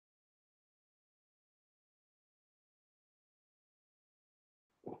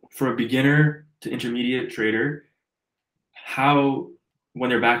for a beginner to intermediate trader, how, when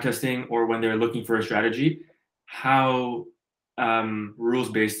they're backtesting or when they're looking for a strategy, how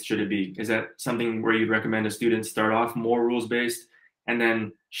rules-based should it be? Is that something where you'd recommend a student start off more rules-based and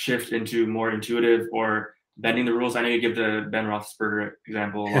then shift into more intuitive or bending the rules? I know you give the Ben Roethlisberger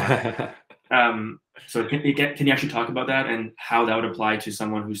example a lot. So can you actually talk about that and how that would apply to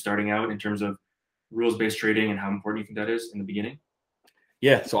someone who's starting out in terms of rules-based trading and how important you think that is in the beginning?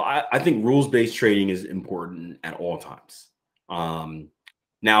 Yeah, so I think rules-based trading is important at all times.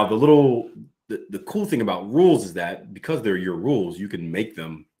 Now, the cool thing about rules is that because they're your rules, you can make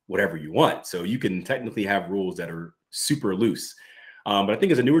them whatever you want. So you can technically have rules that are super loose. But I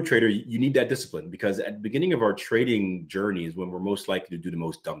think as a newer trader, you need that discipline, because at the beginning of our trading journey is when we're most likely to do the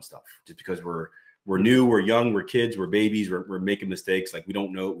most dumb stuff, just because we're new, we're young, we're kids, we're babies, we're making mistakes. Like we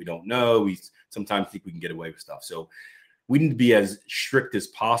don't know what we don't know. We sometimes think we can get away with stuff. So we need to be as strict as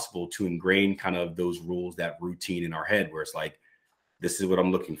possible to ingrain kind of those rules, that routine in our head where it's like, this is what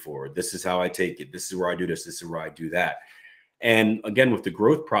I'm looking for. This is how I take it. This is where I do this. This is where I do that. And again, with the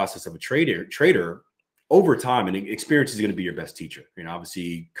growth process of a trader over time, and experience is going to be your best teacher. You know,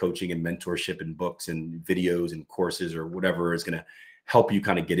 obviously coaching and mentorship and books and videos and courses or whatever is going to help you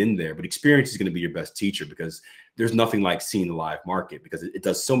kind of get in there. But experience is going to be your best teacher, because there's nothing like seeing the live market, because it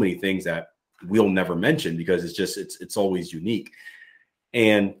does so many things that we'll never mention, because it's always unique.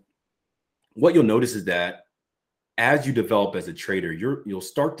 And what you'll notice is that as you develop as a trader, you'll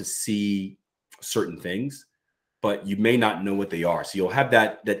start to see certain things, but you may not know what they are. So you'll have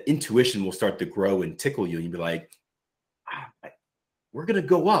that intuition will start to grow and tickle you. And you'll be like, we're going to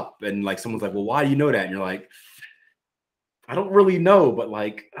go up. And like, someone's like, well, why do you know that? And you're like, I don't really know, but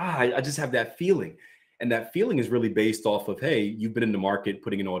like, I just have that feeling. And that feeling is really based off of, hey, you've been in the market,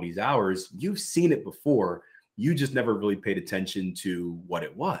 putting in all these hours. You've seen it before. You just never really paid attention to what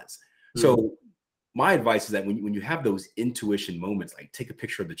it was. So my advice is that when you have those intuition moments, like take a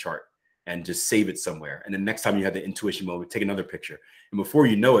picture of the chart and just save it somewhere. And then next time you have the intuition moment, take another picture. And before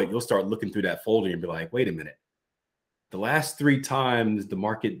you know it, you'll start looking through that folder and be like, wait a minute. The last 3 times the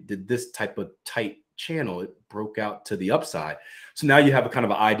market did this type of tight channel, it broke out to the upside. So now you have a kind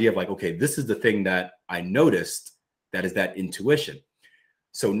of an idea of like, okay, this is the thing that I noticed, that is that intuition.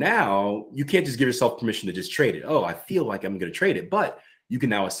 So now you can't just give yourself permission to just trade it. Oh, I feel like I'm going to trade it, but you can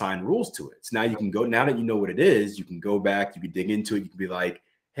now assign rules to it. So now you can go, now that you know what it is, you can go back, you can dig into it. You can be like,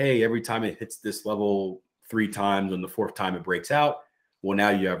 hey, every time it hits this level 3 times, on the 4th time it breaks out, well, now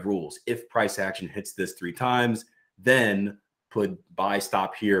you have rules. If price action hits this 3 times, then put buy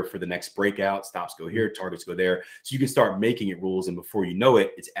stop here for the next breakout, stops go here, targets go there. So you can start making it rules, and before you know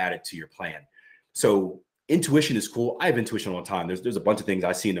it, it's added to your plan. So intuition is cool. I have intuition all the time. There's a bunch of things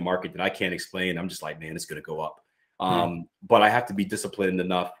I see in the market that I can't explain. I'm just like, man, it's going to go up. But I have to be disciplined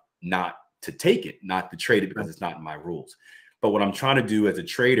enough not to take it, not to trade it, because it's not in my rules. But what I'm trying to do as a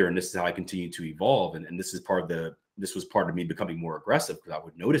trader, and this is how I continue to evolve, and this is this was part of me becoming more aggressive, because I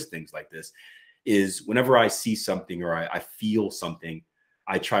would notice things like this, is whenever I see something or I feel something,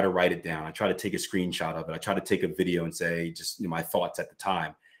 I try to write it down. I try to take a screenshot of it. I try to take a video and say just my thoughts at the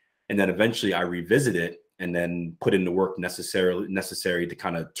time. And then eventually I revisit it and then put in the work necessary to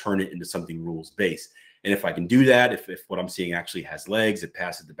kind of turn it into something rules based. And if I can do that, if what I'm seeing actually has legs, it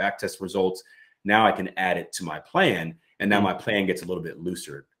passes the backtest results, now I can add it to my plan. And now my plan gets a little bit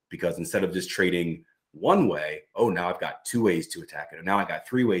looser, because instead of just trading one way, oh, now I've got 2 ways to attack it. And now I got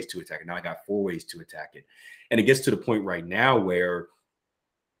 3 ways to attack it. Now I got 4 ways to attack it. And it gets to the point right now where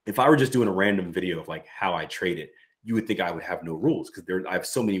if I were just doing a random video of like how I trade it, you would think I would have no rules, because I have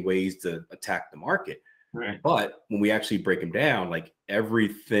so many ways to attack the market. Right. But when we actually break them down, like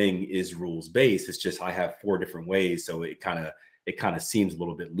everything is rules based. It's just I have 4 different ways. So it kind of seems a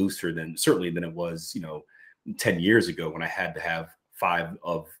little bit looser than it was, 10 years ago, when I had to have 5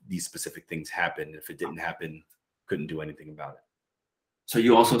 of these specific things happen. If it didn't happen, couldn't do anything about it. So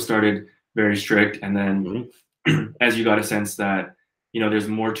you also started very strict, and then as you got a sense that there's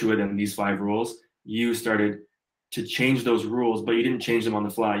more to it than these 5 rules, you started to change those rules, but you didn't change them on the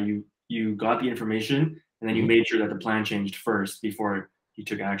fly. You got the information, and then you made sure that the plan changed first before you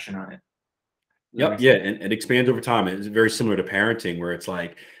took action on it. Yep. Yeah. And it expands over time. It's very similar to parenting, where it's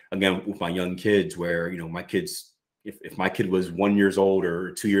like, again, with my young kids, where, my kids, if my kid was 1 year old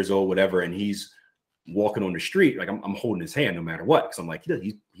or 2 years old, whatever, and he's walking on the street, like I'm holding his hand no matter what. Cause I'm like,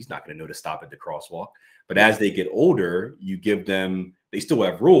 he's not going to know to stop at the crosswalk. But as they get older, you give them, they still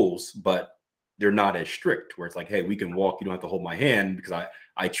have rules, but they're not as strict, where it's like, hey, we can walk. You don't have to hold my hand, because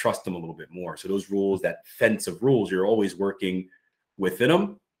I trust them a little bit more. So those rules, that fence of rules, you're always working within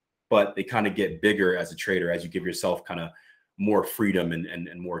them, but they kind of get bigger as a trader, as you give yourself kind of more freedom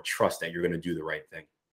and more trust that you're going to do the right thing.